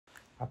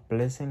A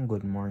pleasant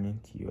good morning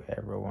to you,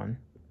 everyone.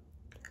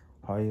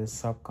 How is your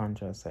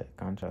subconscious and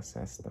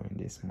consciousness doing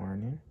this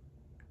morning?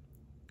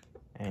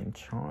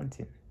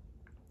 Enchanting.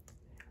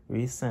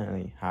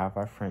 Recently, I have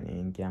a friend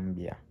in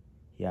Gambia.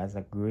 He has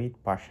a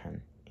great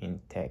passion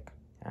in tech,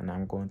 and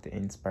I'm going to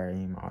inspire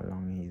him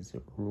along his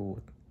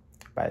route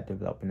by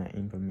developing an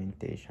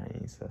implementation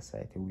in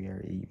society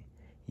where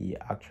he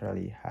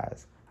actually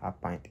has a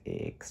point A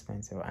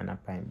expensive and a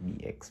point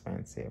B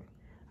expensive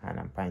and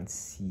a point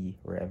C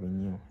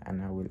revenue,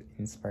 and I will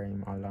inspire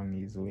him along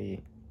his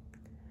way.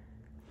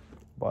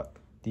 But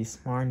this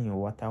morning,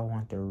 what I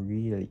want to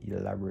really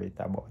elaborate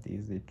about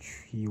is the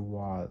three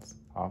walls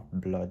of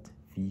blood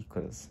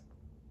vehicles.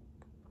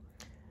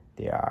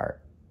 They are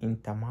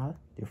internal.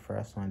 The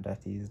first one, that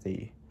is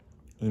the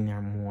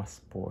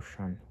innermost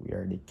portion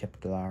where the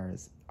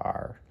capillaries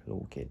are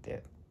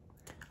located,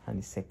 and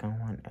the second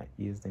one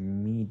is the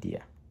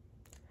media,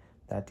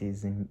 that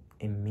is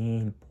a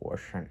main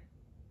portion,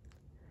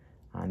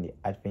 and the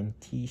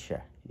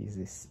adventitia is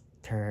the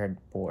third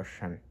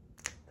portion,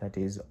 that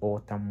is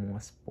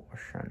outermost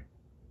portion,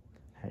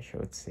 I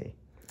should say.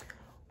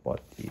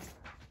 But the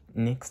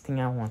next thing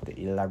I want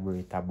to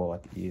elaborate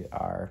about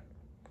are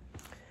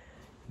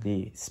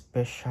the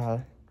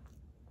special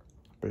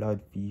blood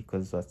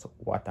vehicles. That's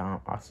what I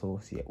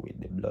associate with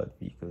the blood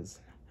vehicles,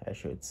 I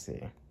should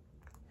say.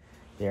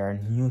 They are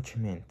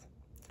nutriment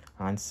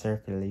and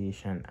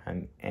circulation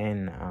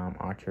and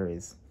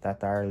arteries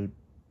that are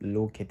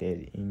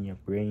located in your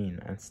brain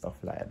and stuff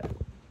like that,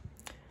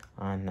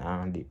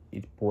 and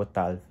the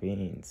portal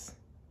veins,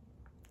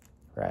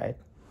 right?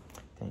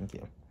 Thank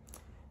you.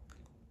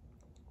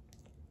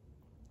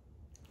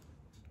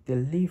 The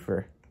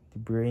liver, the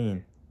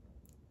brain,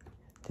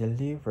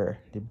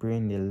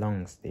 the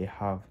lungs, they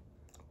have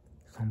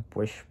some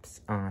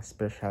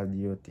special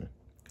duty.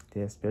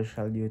 Their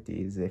special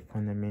duty is a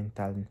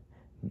fundamental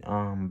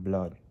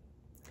blood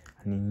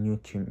and a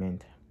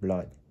nutriment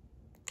blood.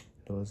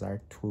 Those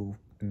are two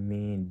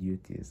main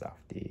duties of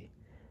the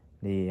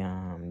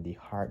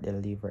heart, the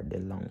liver, the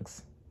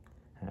lungs,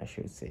 I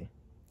should say.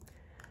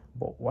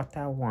 But what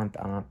I want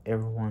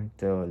everyone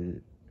to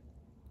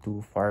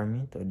do for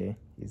me today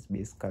is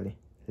basically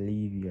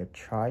leave your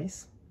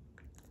choice.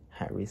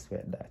 I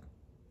respect that.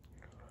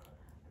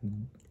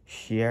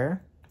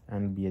 Share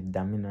and be a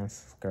dominant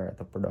scatter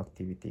to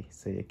productivity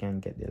so you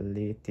can get the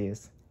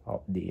latest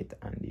update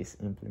on this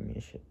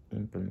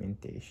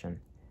implementation.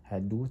 I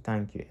do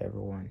thank you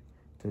everyone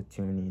to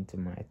tune into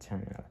my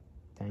channel.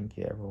 Thank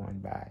you everyone.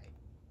 Bye.